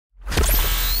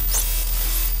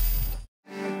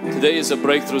Today is a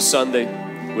breakthrough Sunday.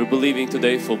 We're believing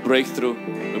today for breakthrough.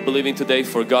 We're believing today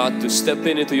for God to step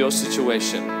into your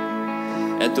situation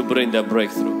and to bring that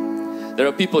breakthrough. There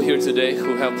are people here today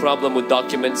who have problem with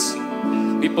documents,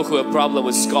 people who have problem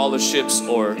with scholarships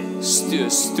or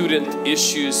student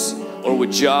issues or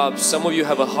with jobs. Some of you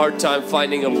have a hard time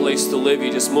finding a place to live.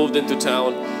 You just moved into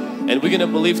town, and we're going to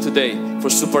believe today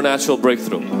for supernatural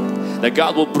breakthrough, that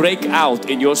God will break out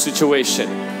in your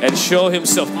situation and show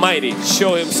Himself mighty,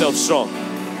 show Himself strong.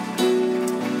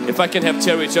 If I can have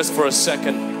Terry just for a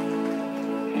second.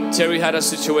 Terry had a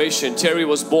situation. Terry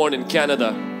was born in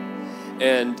Canada,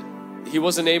 and he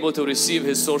wasn't able to receive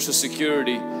his Social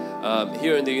Security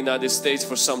here in the United States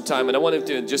for some time. And I wanted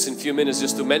to just in a few minutes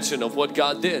just to mention of what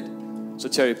God did. So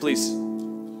Terry, please.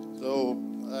 So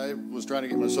I was trying to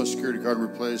get my Social Security card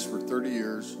replaced for 30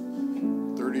 years.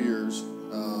 30 years.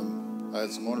 I had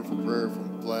some wonderful prayer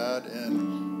from Vlad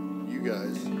and you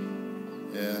guys,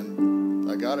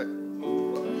 and I got it.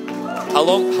 How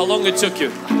long it took you?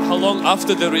 How long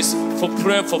after for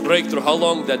prayer for breakthrough? How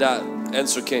long that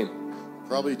answer came?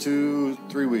 Probably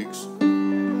 2-3 weeks.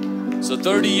 So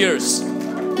 30 years.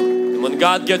 And when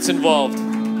God gets involved,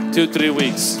 2-3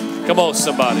 weeks. Come on,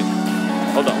 somebody.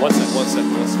 Hold on, one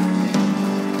second.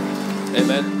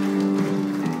 Amen.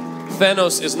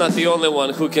 Thanos is not the only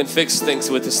one who can fix things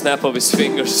with the snap of his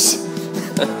fingers.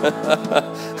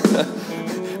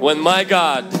 When my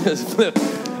God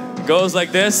goes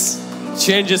like this,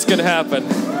 changes can happen.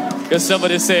 Can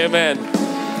somebody say amen?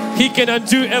 He can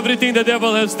undo everything the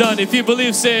devil has done. If you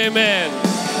believe, say amen.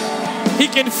 He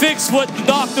can fix what the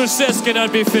doctor says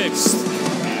cannot be fixed.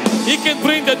 He can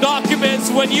bring the documents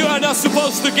when you are not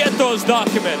supposed to get those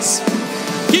documents.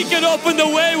 He can open the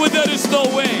way where there is no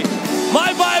way.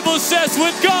 My Bible says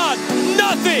with God,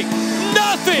 nothing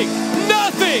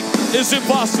is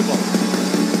impossible.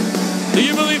 Do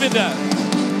you believe in that?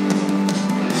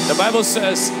 The Bible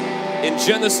says in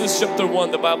Genesis chapter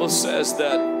 1, the Bible says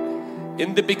that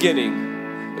in the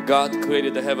beginning, God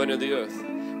created the heaven and the earth.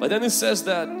 But then it says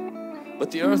that,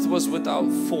 but the earth was without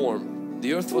form.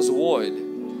 The earth was void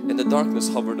and the darkness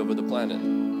hovered over the planet.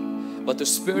 But the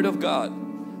Spirit of God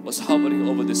was hovering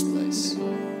over this place.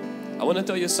 I want to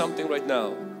tell you something right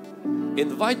now.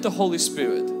 Invite the Holy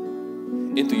Spirit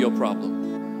into your problem.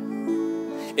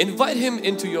 Invite Him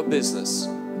into your business.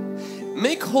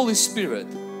 Make Holy Spirit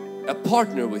a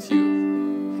partner with you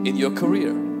in your career.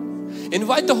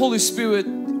 Invite the Holy Spirit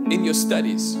in your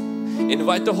studies.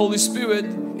 Invite the Holy Spirit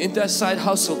in that side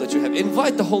hustle that you have.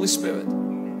 Invite the Holy Spirit.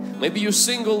 Maybe you're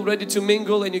single, ready to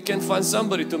mingle, and you can't find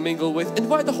somebody to mingle with.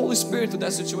 Invite the Holy Spirit to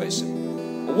that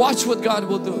situation. Watch what God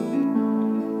will do.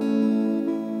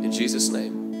 In Jesus'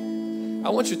 name. I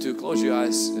want you to close your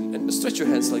eyes and stretch your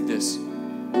hands like this.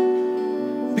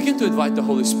 Begin to invite the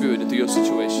Holy Spirit into your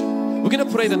situation. We're going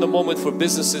to pray in a moment for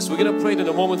businesses. We're going to pray in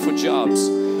a moment for jobs.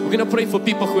 We're going to pray for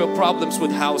people who have problems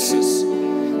with houses.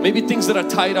 Maybe things that are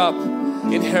tied up,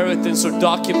 inheritance or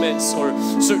documents or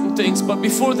certain things. But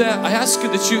before that, I ask you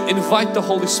that you invite the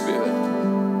Holy Spirit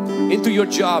into your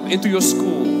job, into your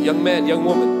school, young man, young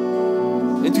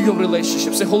woman, into your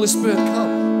relationship. Say, Holy Spirit,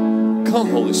 come. Come,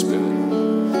 Holy Spirit.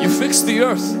 You fix the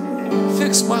earth.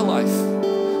 Fix my life.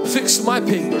 Fix my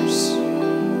papers.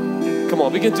 Come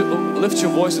on, begin to lift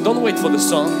your voice. Don't wait for the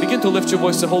song. Begin to lift your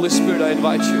voice. Say, Holy Spirit, I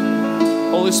invite you.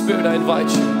 Holy Spirit, I invite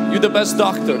you. You're the best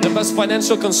doctor, the best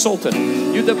financial consultant.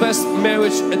 You're the best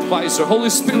marriage advisor. Holy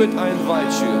Spirit, I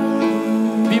invite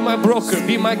you. Be my broker,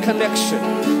 be my connection.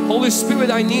 Holy Spirit,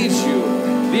 I need you.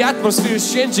 The atmosphere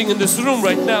is changing in this room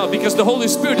right now because the Holy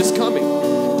Spirit is coming.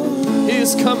 He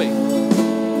is coming.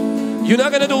 You're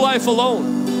not going to do life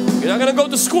alone. You're not going to go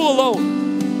to school alone.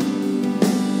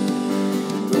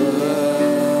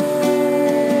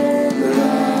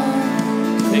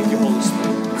 Thank you, Holy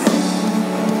Spirit.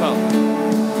 Come.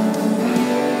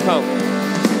 Come.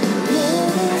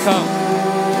 Come.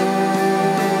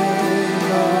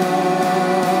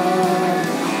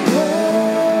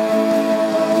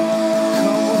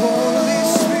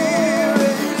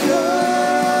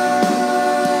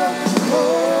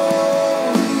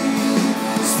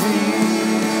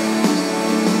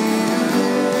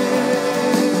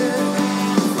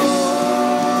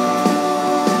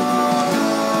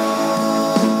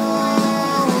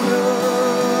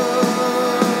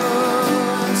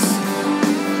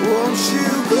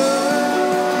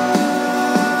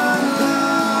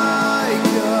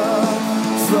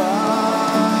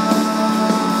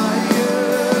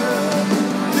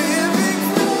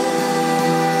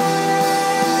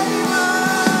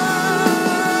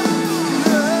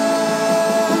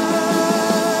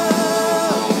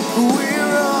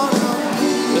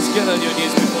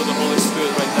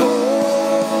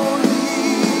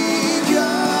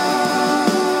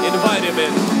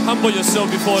 humble yourself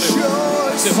before Him.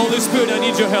 Say, Holy Spirit, I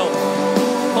need your help.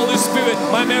 Holy Spirit,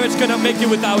 my marriage cannot make it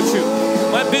without you.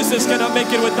 My business cannot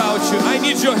make it without you. I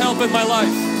need your help in my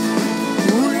life.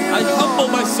 I humble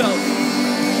myself.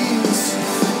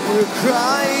 We're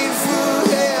crying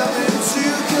for heaven to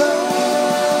come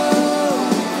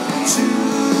to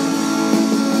earth.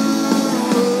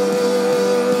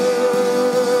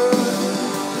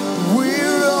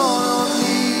 We're on our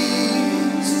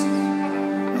knees,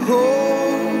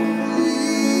 holy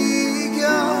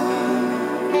God.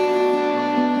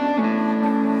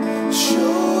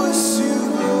 Show us your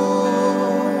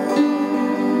glory,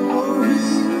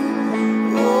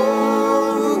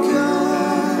 oh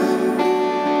God.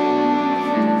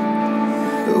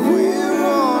 We're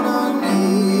on our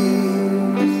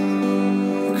knees,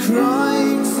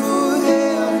 crying for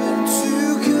heaven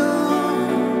to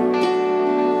come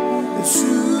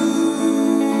to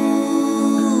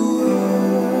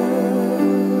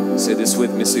Say this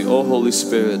with me. Say, oh Holy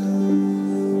Spirit,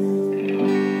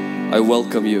 I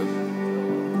welcome you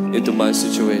into my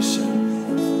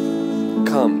situation.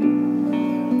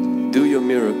 Come, do your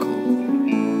miracle.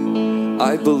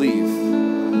 I believe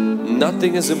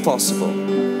nothing is impossible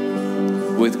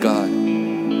with God.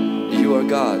 You are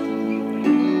God.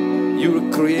 You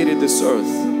created this earth.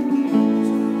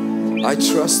 I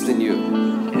trust in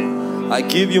you. I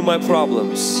give you my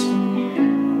problems,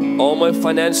 all my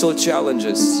financial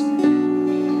challenges,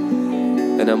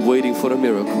 and I'm waiting for a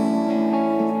miracle.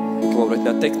 Come on, right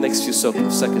now, take the next few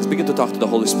seconds. Begin to talk to the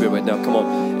Holy Spirit right now. Come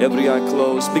on, every eye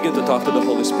closed. Begin to talk to the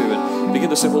Holy Spirit. Begin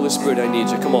to say, Holy Spirit, I need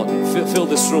you. Come on, fill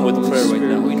this room with prayer right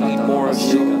now. We need more of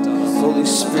you. Holy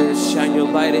Spirit, shine your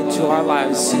light into our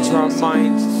lives, into our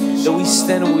minds, that we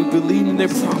stand and we believe in their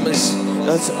promise.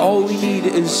 That's all we need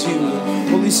is you.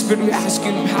 Holy Spirit, we ask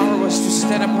you to empower us to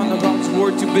stand upon the God's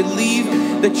word, to believe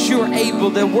that you're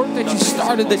able, the work that you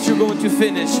started, that you're going to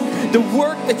finish. The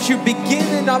work that you begin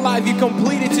in our life, you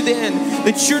complete it to the end.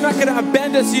 That you're not going to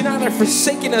abandon us, you're not going to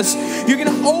forsaken us. You're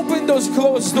going to open those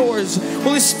closed doors.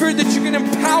 Holy Spirit, that you're going to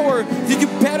empower to do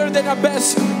better than our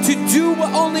best, to do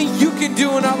what only you can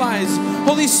do in our lives.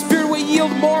 Holy Spirit, we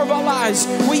yield more of our lives.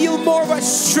 We yield more of our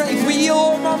strength. We yield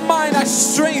all of our mind, our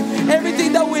strength,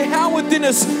 everything that we have within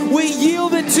us. We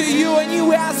yield it to you, and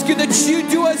you ask you that you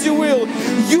do as you will.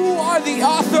 You are the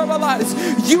author of our lives.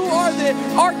 You are the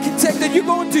architect, that you're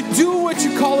going to do what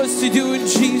you call us to do in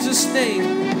Jesus'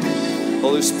 name.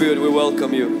 Holy Spirit, we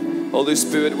welcome you. Holy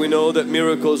Spirit, we know that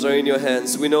miracles are in your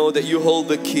hands. We know that you hold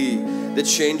the key that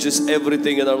changes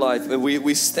everything in our life. And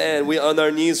we stand, we on our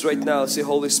knees right now. Say,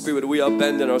 Holy Spirit, we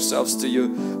abandon ourselves to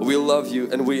you. We love you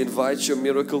and we invite your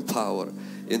miracle power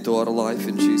into our life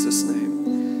in Jesus'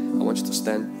 name. I want you to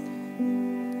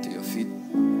stand to your feet.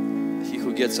 He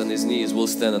who gets on his knees will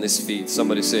stand on his feet.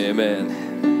 Somebody say amen.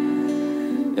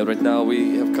 And right now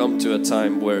we have come to a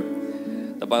time where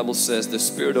the Bible says the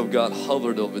Spirit of God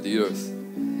hovered over the earth,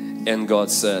 and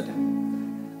God said,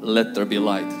 let there be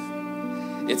light.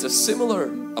 It's a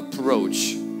similar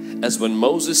approach as when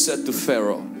Moses said to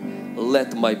Pharaoh,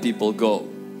 let my people go.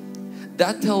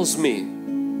 That tells me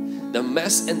the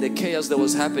mess and the chaos that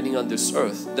was happening on this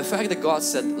earth, the fact that God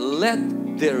said, let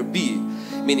there be,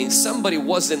 meaning somebody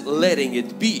wasn't letting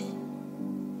it be.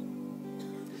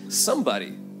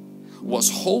 Somebody was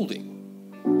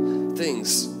holding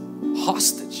things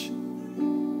hostage.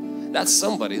 That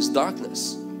somebody is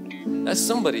darkness. That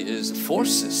somebody is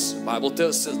forces. The Bible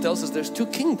tells us there's two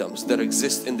kingdoms that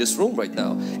exist in this room right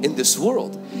now, in this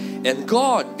world. And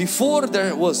God, before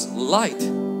there was light,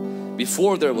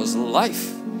 before there was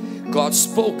life, God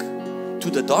spoke to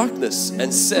the darkness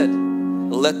and said,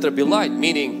 let there be light,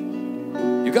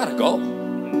 meaning you gotta go.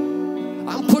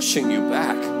 I'm pushing you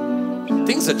back.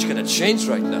 Things are gonna change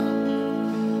right now.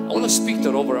 I want to speak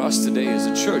that over us today as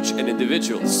a church and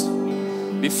individuals.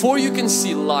 Before you can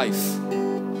see life,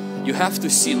 you have to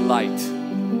see light.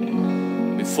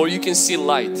 Before you can see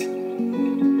light,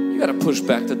 you got to push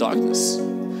back the darkness.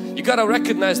 You got to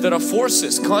recognize there are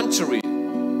forces contrary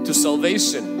to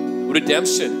salvation,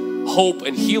 redemption, hope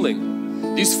and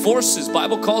healing. These forces,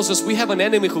 Bible calls us, we have an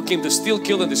enemy who came to steal,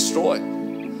 kill and destroy.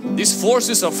 These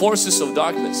forces are forces of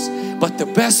darkness. But the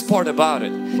best part about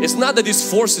it is not that these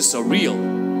forces are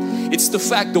real. It's the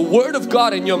fact the Word of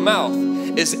God in your mouth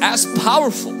is as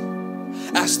powerful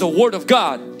as the Word of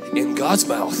God in God's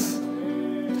mouth.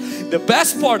 The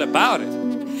best part about it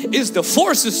is the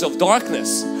forces of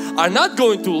darkness are not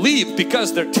going to leave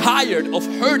because they're tired of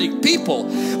hurting people.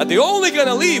 They're only going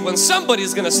to leave when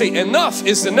somebody's going to say enough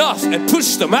is enough and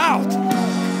push them out.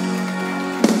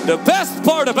 The best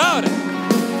part about it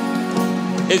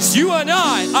is you and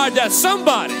I are that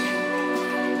somebody.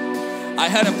 I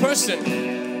had a person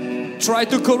tried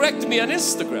to correct me on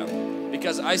Instagram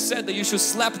because I said that you should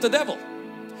slap the devil.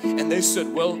 And they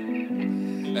said, well,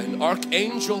 an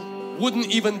archangel wouldn't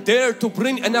even dare to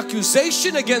bring an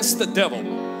accusation against the devil.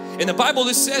 In the Bible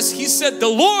it says, he said, the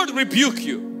Lord rebuke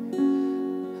you.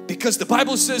 Because the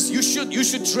Bible says you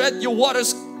should tread your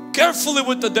waters carefully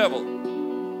with the devil.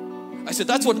 I said,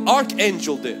 that's what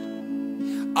archangel did.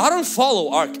 I don't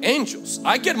follow archangels.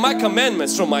 I get my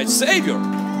commandments from my Savior.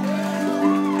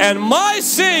 And my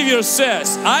Savior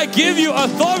says, I give you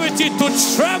authority to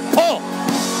trample,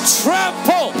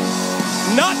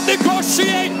 not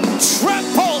negotiate,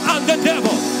 trample on the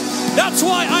devil. That's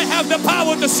why I have the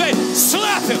power to say,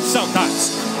 slap him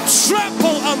sometimes,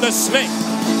 trample on the snake.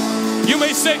 You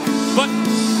may say, but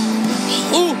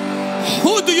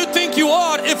who do you think you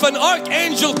are if an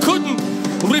archangel couldn't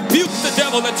rebuke the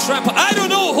devil and trample? I don't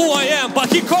know who I am,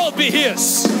 but he called me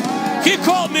his. He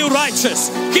called me righteous.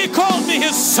 He called me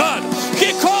his son.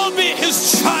 He called me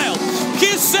his child.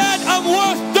 He said I'm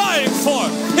worth dying for.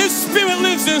 His spirit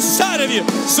lives inside of you.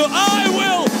 So I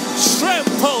will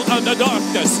trample on the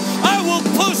darkness. I will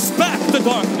push back the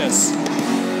darkness.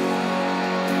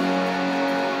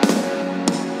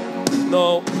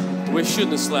 No, we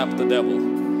shouldn't slap the devil.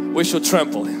 We should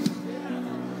trample him.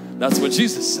 That's what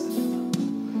Jesus said.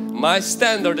 My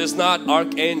standard is not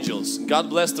archangels. God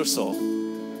bless their soul.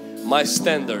 My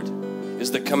standard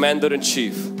is the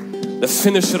commander-in-chief, the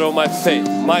finisher of my faith,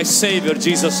 my Savior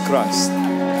Jesus Christ.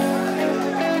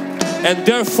 And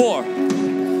therefore,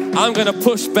 I'm gonna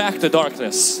push back the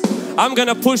darkness. I'm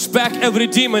gonna push back every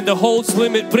demon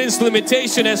that brings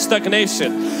limitation and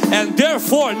stagnation. And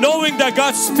therefore, knowing that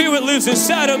God's Spirit lives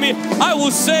inside of me, I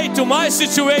will say to my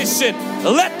situation,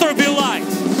 let there be light.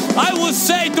 I will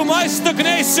say to my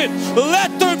stagnation,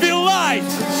 let there be light.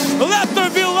 Let there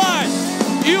be light.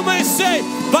 You may say,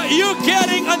 but you're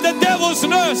getting on the devil's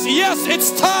nerves. Yes,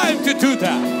 it's time to do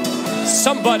that.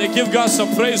 Somebody give God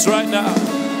some praise right now.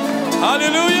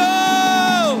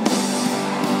 Hallelujah.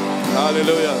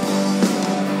 Hallelujah.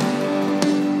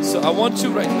 So I want you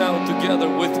right now together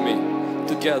with me,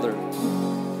 together.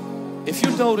 If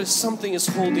you notice something is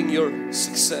holding your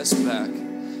success back,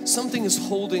 something is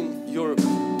holding your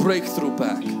breakthrough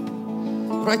back,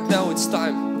 right now it's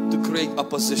time to create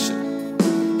opposition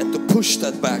and to push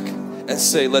that back and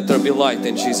say, let there be light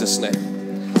in Jesus'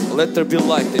 name. Let there be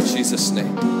light in Jesus'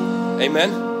 name.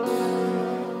 Amen.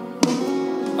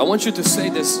 I want you to say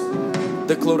this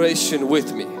declaration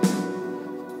with me.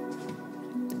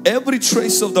 Every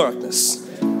trace of darkness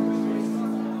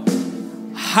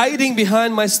hiding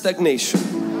behind my stagnation,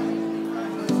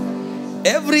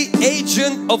 every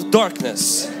agent of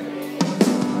darkness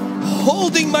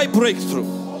holding my breakthrough,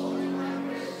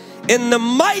 in the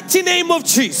mighty name of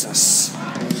Jesus,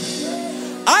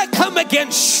 I come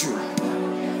against you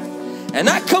and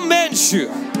I command you,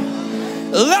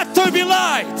 let there be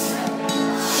light.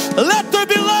 Let there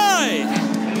be light.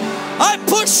 I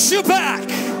push you back.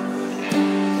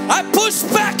 I push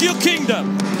back your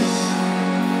kingdom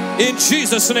in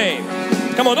Jesus' name.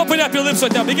 Come on, open up your lips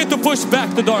right now. Begin to push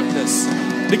back the darkness.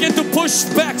 Begin to push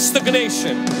back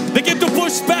stagnation. Begin to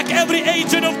push back every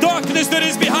agent of darkness that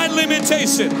is behind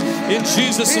limitation. In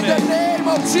Jesus' name. In the name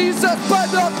of Jesus, by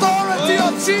the authority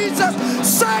of Jesus,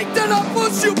 Satan, I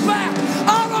push you back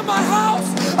out of my house,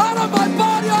 out of my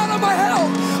body, out of my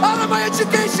health, out of my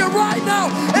education right now.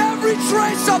 Every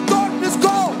trace of darkness,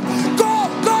 go,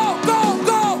 go, go, go,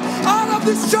 go, out of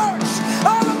this church,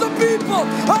 out of the people,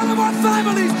 out of our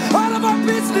families, out of our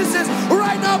businesses.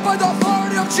 Right now, by the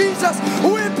authority of Jesus,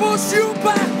 we push you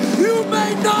back. You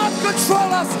may not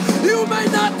control us. You may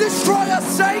not destroy us,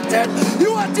 Satan.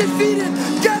 You are defeated.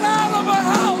 Get out of my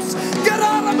house. Get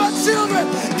out of my children.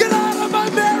 Get out of my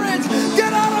marriage.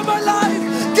 Get out of my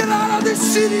life. Get out of this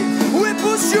city. We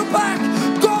push you back.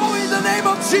 Go in the name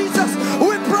of Jesus.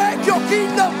 We break your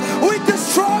kingdom. We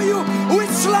destroy you. We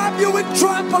slap you. We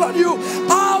trample on you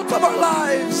out of our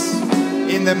lives.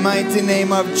 In the mighty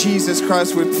name of Jesus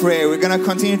Christ we pray. We're going to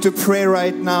continue to pray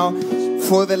right now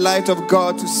for the light of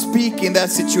God to speak in that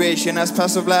situation. As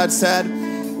Pastor Vlad said,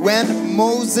 when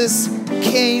Moses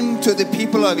came to the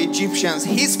people of Egyptians,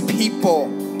 his people,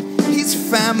 his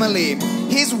family,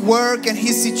 his work and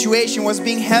his situation was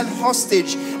being held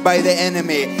hostage by the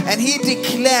enemy. And he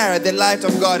declared the light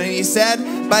of God. And he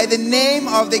said, by the name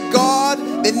of the God,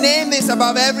 the name is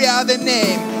above every other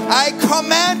name, I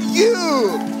command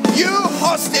you, you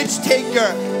hostage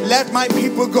taker, let my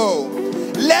people go.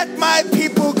 Let my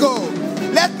people go.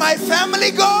 Let my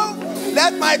family go.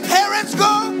 Let my parents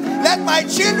go. Let my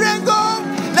children go.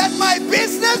 Let my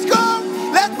business go.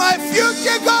 Let my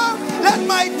future go. Let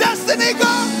my destiny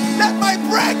go. Let my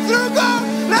breakthrough go.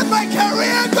 Let my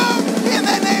career go.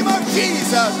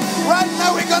 Jesus. Right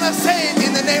now we're gonna say it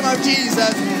in the name of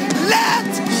Jesus. Let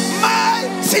my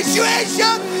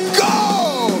situation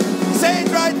go. Say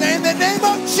it right now in the name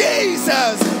of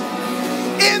Jesus.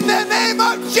 In the name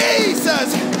of Jesus.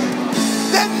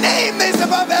 The name is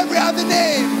above every other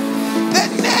name. The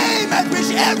name at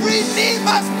which every knee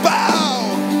must bow.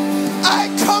 I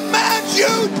command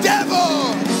you,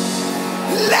 devil,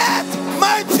 let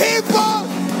my people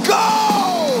go.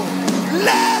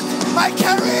 Let my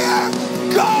career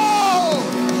go.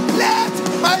 Let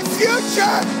my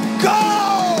future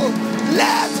go.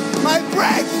 Let my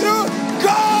breakthrough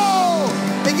go.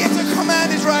 Begin to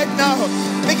command it right now.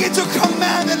 Begin to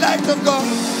command the light of God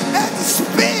and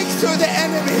speak to the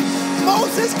enemy.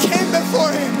 Moses came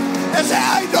before him and said,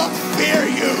 I don't fear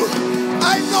you.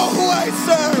 I know who I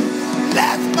serve.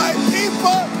 Let my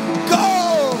people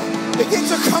go. Begin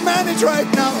to command it right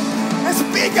now and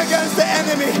speak against the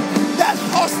enemy. That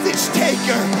hostage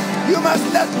taker. You must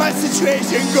let my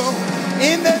situation go.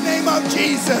 In the name of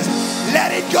Jesus.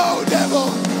 Let it go, devil.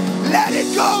 Let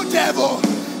it go, devil.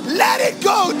 Let it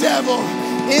go, devil.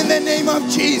 In the name of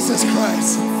Jesus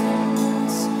Christ.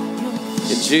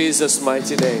 In Jesus'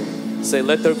 mighty name. Say,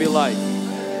 let there be light.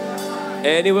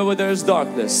 Anywhere where there is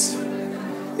darkness,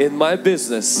 in my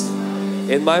business,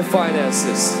 in my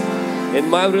finances, in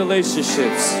my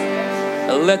relationships,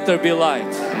 let there be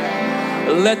light.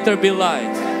 Let there be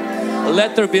light.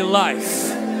 Let there be life.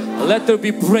 Let there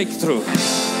be breakthrough.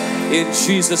 In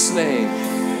Jesus' name.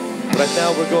 Right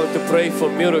now we're going to pray for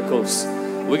miracles.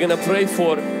 We're going to pray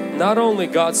for not only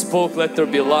God spoke, let there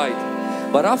be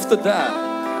light, but after that,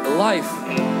 life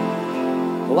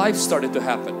started to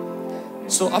happen.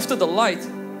 So after the light,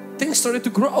 things started to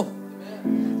grow.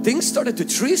 Things started to,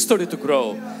 trees started to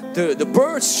grow. The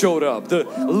birds showed up, the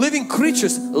living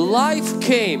creatures. Life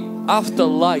came after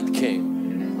light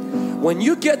came. When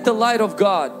you get the light of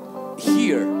God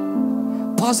here,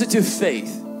 positive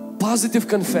faith, positive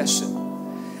confession,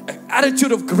 an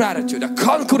attitude of gratitude, a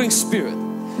conquering spirit,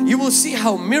 you will see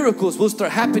how miracles will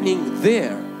start happening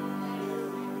there.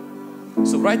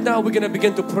 So right now we're going to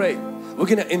begin to pray. We're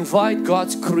going to invite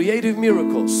God's creative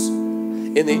miracles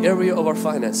in the area of our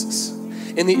finances,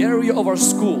 in the area of our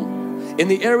school, in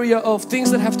the area of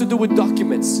things that have to do with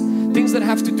documents, things that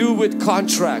have to do with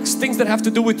contracts, things that have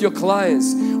to do with your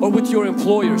clients or with your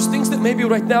employers, things that maybe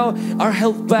right now are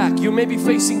held back. You may be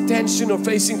facing tension or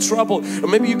facing trouble, or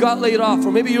maybe you got laid off,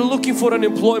 or maybe you're looking for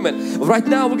unemployment. Right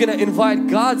now we're going to invite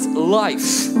God's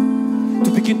life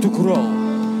to begin to grow,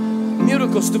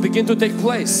 miracles to begin to take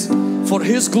place for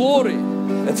His glory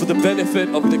and for the benefit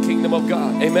of the kingdom of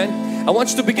God. Amen. I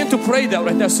want you to begin to pray that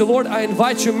right now. So Lord, I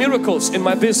invite your miracles in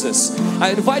my business.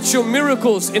 I invite your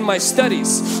miracles in my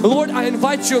studies. Lord, I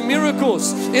invite your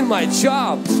miracles in my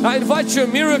job. I invite your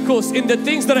miracles in the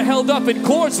things that are held up in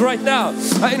courts right now.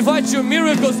 I invite your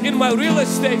miracles in my real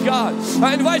estate, God.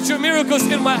 I invite your miracles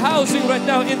in my housing right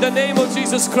now in the name of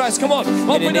Jesus Christ. Come on,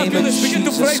 open up your lips, begin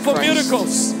to pray for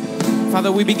miracles. Father,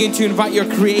 we begin to invite your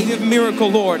creative miracle,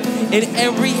 Lord, in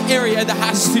every area that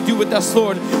has to do with us,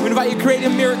 Lord. We invite your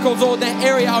creative miracles, Lord, in the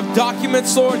area of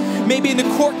documents, Lord, maybe in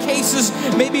the court cases,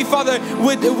 maybe, Father,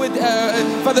 with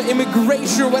Father,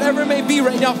 immigration or whatever it may be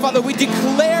right now. Father, we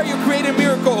declare your creative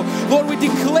miracle. Lord, we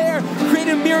declare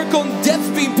creative miracle in debts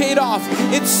being paid off,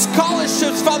 in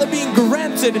scholarships, Father, being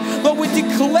granted. Lord, we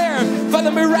declare, Father,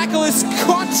 miraculous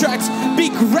contracts be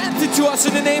granted to us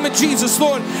in the name of Jesus,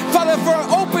 Lord. Father, for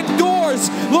open doors,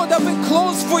 Lord, that have been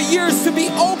closed for years to be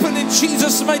open in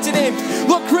Jesus' mighty name.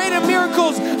 Lord, creative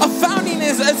miracles of finding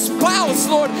a spouse,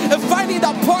 Lord, and finding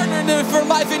that partner for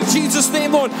life in Jesus'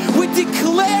 name, Lord. We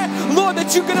declare, Lord,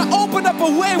 that you're going to open up a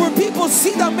way where people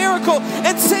see that miracle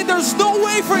and say there's no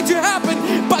way for it to happen,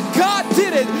 but God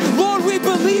did it. Lord, we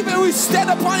believe and we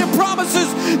stand upon your promises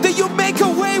that you make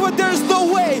a way where there's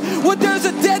no way, when there's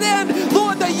a dead end,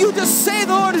 Lord, that you just say,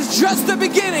 Lord, is just the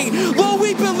beginning. Lord,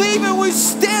 we believe and we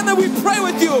stand and we pray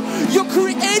with you. Your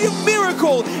creative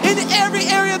miracle in every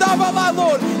area of our life,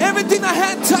 Lord. Everything our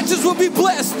hand touches will be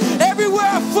blessed. Everywhere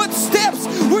our foot steps,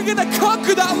 we're going to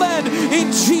conquer that land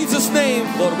in Jesus' name.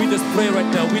 Lord, we just pray right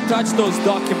now. We touch those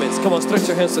documents. Come on, stretch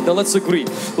your hands and now let's agree.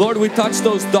 Lord, we touch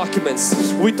those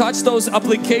documents. We touch those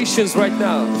applications right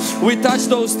now. We touch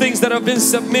those things that have been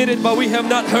submitted but we have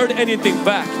not heard anything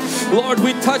back. Lord,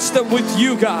 we touch them with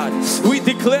you, God. We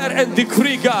declare and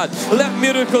decree, God, let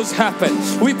miracles happen.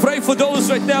 We pray for those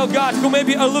right now, God, who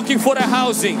maybe are looking for a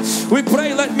housing. We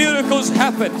pray, let miracles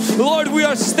happen. Lord, we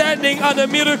are standing on a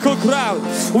miracle ground.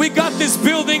 We got this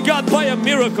building, God, by a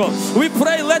miracle. We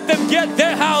pray, let them get impact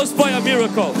their house by a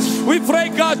miracle. We pray,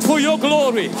 God, for your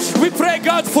glory. We pray,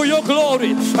 God, for your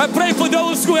glory. I pray for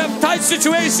those who have tight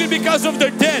situation because of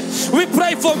their debt. We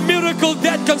pray for miracle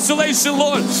debt cancellation,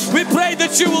 Lord. We pray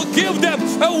that you will give them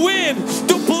a wind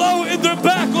to blow in their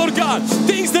back, Lord God.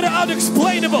 Things that are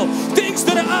unexplainable, things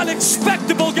that are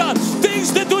unexpectable, God.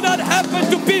 Things that do not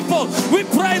happen to people. We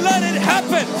pray, let it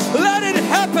happen. Let it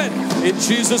happen. In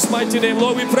Jesus' mighty name,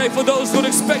 Lord, we pray for those who are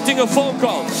expecting a phone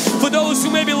call, for those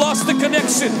who maybe lost the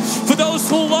connection, for those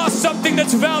who lost something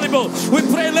that's valuable. We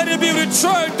pray, let it be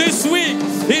returned this week.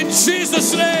 In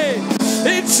Jesus' name.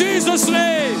 In Jesus'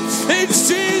 name. In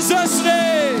Jesus'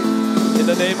 name. In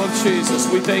the name of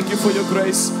Jesus, we thank you for your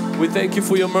grace. We thank you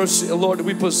for your mercy. Lord,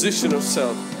 we position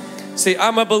ourselves. Say,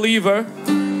 I'm a believer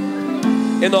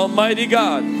in Almighty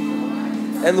God.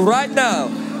 And right now,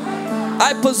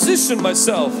 I position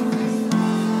myself.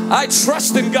 I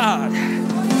trust in God.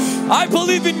 I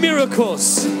believe in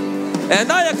miracles. And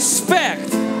I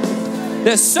expect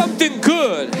that something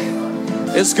good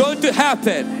is going to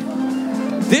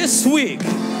happen this week.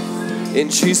 In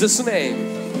Jesus' name.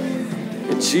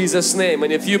 In Jesus' name.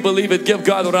 And if you believe it, give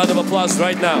God a round of applause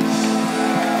right now.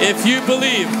 If you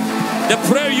believe the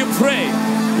prayer you pray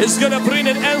is going to bring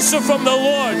an answer from the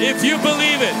Lord. If you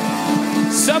believe it.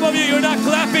 Some of you, you're not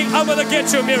clapping. I'm going to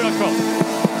get you a miracle.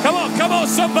 Come on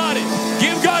somebody.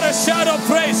 Give God a shout of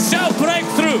praise. Shout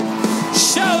breakthrough.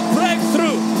 Shout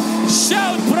breakthrough.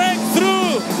 Shout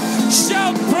breakthrough.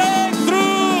 Shout breakthrough.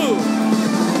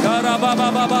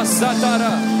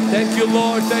 Thank you,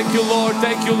 Lord. Thank you, Lord.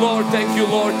 Thank you, Lord. Thank you,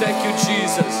 Lord. Thank you,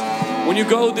 Jesus. When you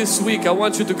go this week, I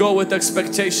want you to go with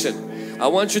expectation. I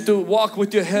want you to walk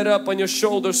with your head up and your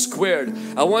shoulders squared.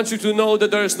 I want you to know that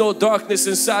there is no darkness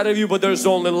inside of you, but there's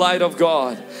only light of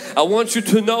God. I want you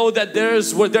to know that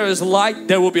where there is light,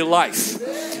 there will be life.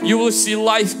 You will see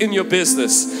life in your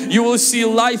business. You will see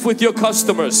life with your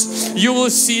customers. You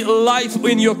will see life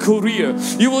in your career.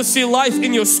 You will see life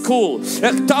in your school.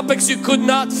 Topics you could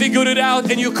not figure it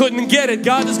out and you couldn't get it.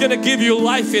 God is going to give you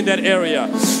life in that area.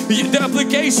 The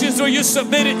applications where you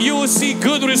submit it, you will see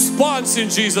good response in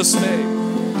Jesus' name.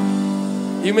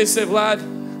 You may say, Vlad,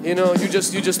 you know, you're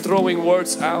just throwing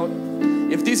words out.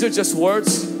 If these are just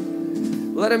words,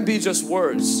 let them be just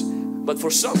words. But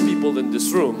for some people in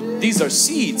this room, these are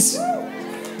seeds.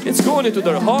 It's going into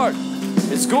their heart.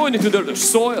 It's going into their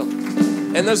soil.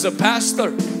 And as a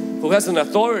pastor who has an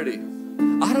authority,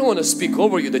 I don't want to speak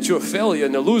over you that you're a failure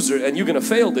and a loser and you're going to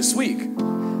fail this week.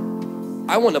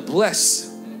 I want to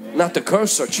bless, not to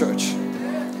curse our church.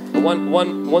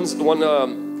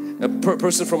 A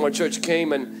person from our church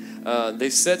came and they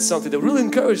said something that really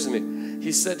encouraged me.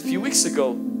 He said, a few weeks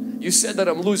ago, you said that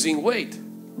I'm losing weight.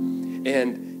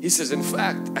 And he says, in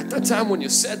fact, at that time when you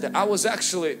said that, I was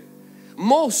actually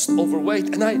most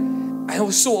overweight and I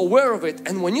was so aware of it.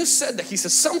 And when you said that, he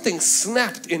says, something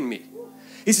snapped in me.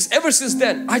 He says, ever since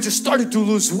then, I just started to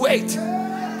lose weight.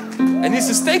 And he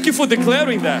says, thank you for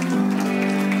declaring that.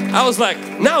 I was like,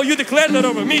 now you declare that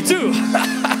over me too.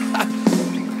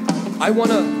 I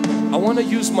want to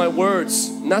use my words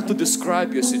not to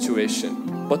describe your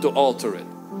situation, but to alter it.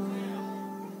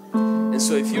 And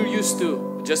so if you're used to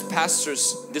just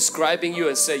pastors describing you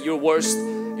and say you're worst,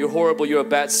 you're horrible, you're a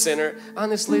bad sinner,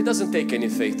 honestly, it doesn't take any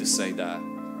faith to say that.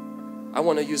 I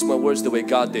want to use my words the way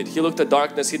God did. He looked at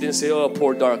darkness. He didn't say, oh,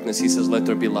 poor darkness. He says, let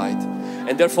there be light.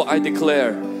 And therefore, I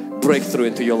declare breakthrough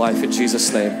into your life in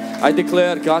Jesus' name. I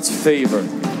declare God's favor.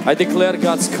 I declare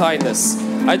God's kindness.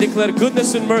 I declare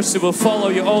goodness and mercy will follow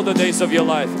you all the days of your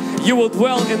life. You will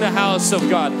dwell in the house of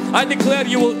God. I declare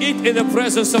you will eat in the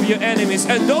presence of your enemies.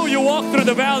 And though you walk through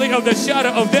the valley of the shadow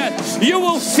of death, you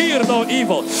will fear no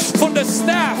evil. For the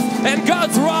staff and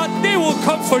God's rod, they will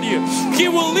comfort you. He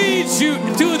will lead you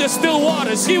to the still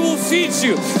waters. He will feed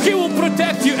you. He will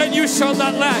protect you and you shall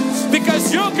not lack.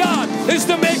 Because your God is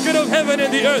the maker of heaven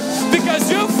and the earth. Because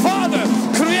your Father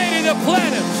created the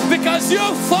planet. Because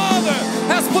your Father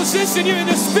has positioned you in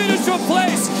a spiritual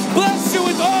place. Bless you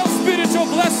with all spiritual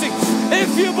blessings.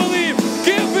 If you believe,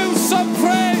 give Him some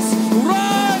praise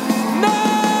right now.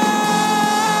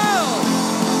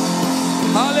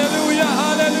 Hallelujah,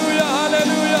 hallelujah,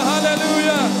 hallelujah,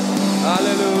 hallelujah.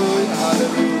 Hallelujah,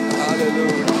 hallelujah,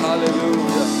 hallelujah,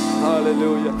 hallelujah,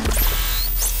 hallelujah.